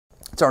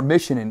it's our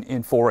mission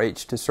in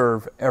 4-H to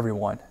serve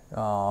everyone,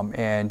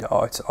 and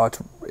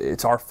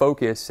it's our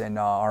focus and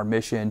our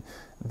mission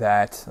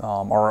that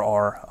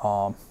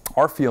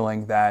our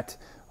feeling that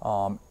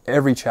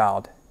every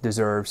child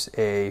deserves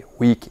a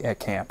week at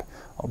camp,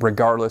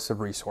 regardless of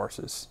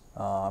resources.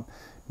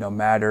 No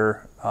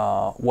matter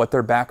what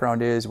their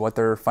background is, what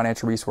their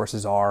financial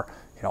resources are,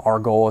 our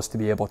goal is to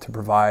be able to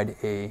provide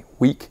a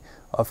week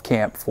of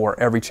camp for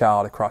every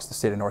child across the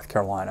state of North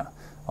Carolina.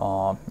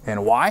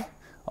 And why?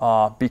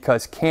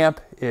 Because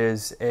camp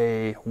is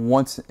a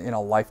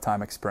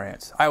once-in-a-lifetime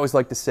experience. I always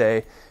like to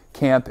say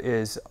camp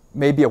is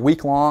maybe a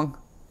week-long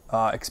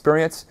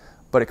experience,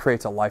 but it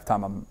creates a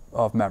lifetime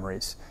of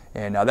memories.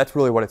 And that's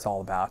really what it's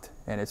all about.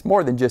 And it's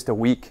more than just a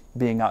week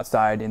being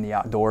outside in the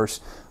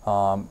outdoors.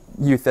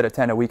 Youth that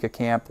attend a week of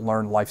camp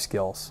learn life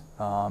skills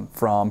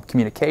from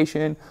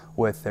communication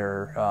with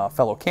their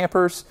fellow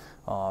campers.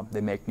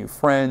 They make new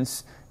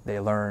friends. They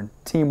learn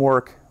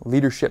teamwork,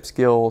 leadership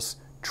skills,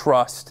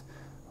 trust.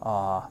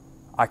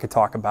 I could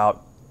talk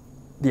about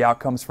the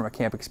outcomes from a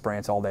camp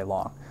experience all day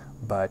long.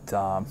 But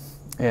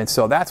and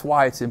so that's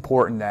why it's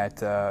important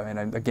that,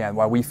 and again,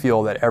 why we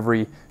feel that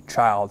every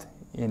child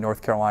in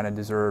North Carolina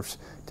deserves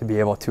to be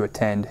able to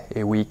attend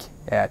a week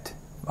at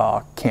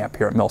camp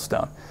here at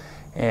Millstone.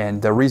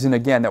 And the reason,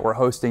 again, that we're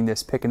hosting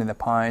this Pickin in the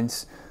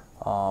Pines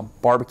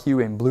barbecue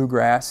and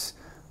bluegrass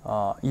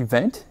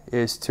event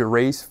is to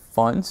raise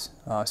funds.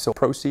 So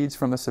proceeds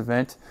from this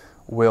event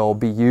will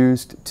be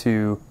used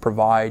to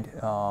provide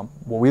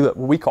what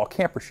we call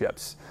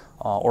camperships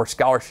or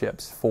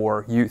scholarships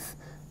for youth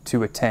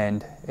to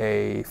attend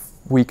a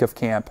week of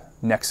camp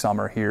next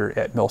summer here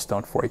at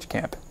Millstone 4-H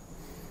camp.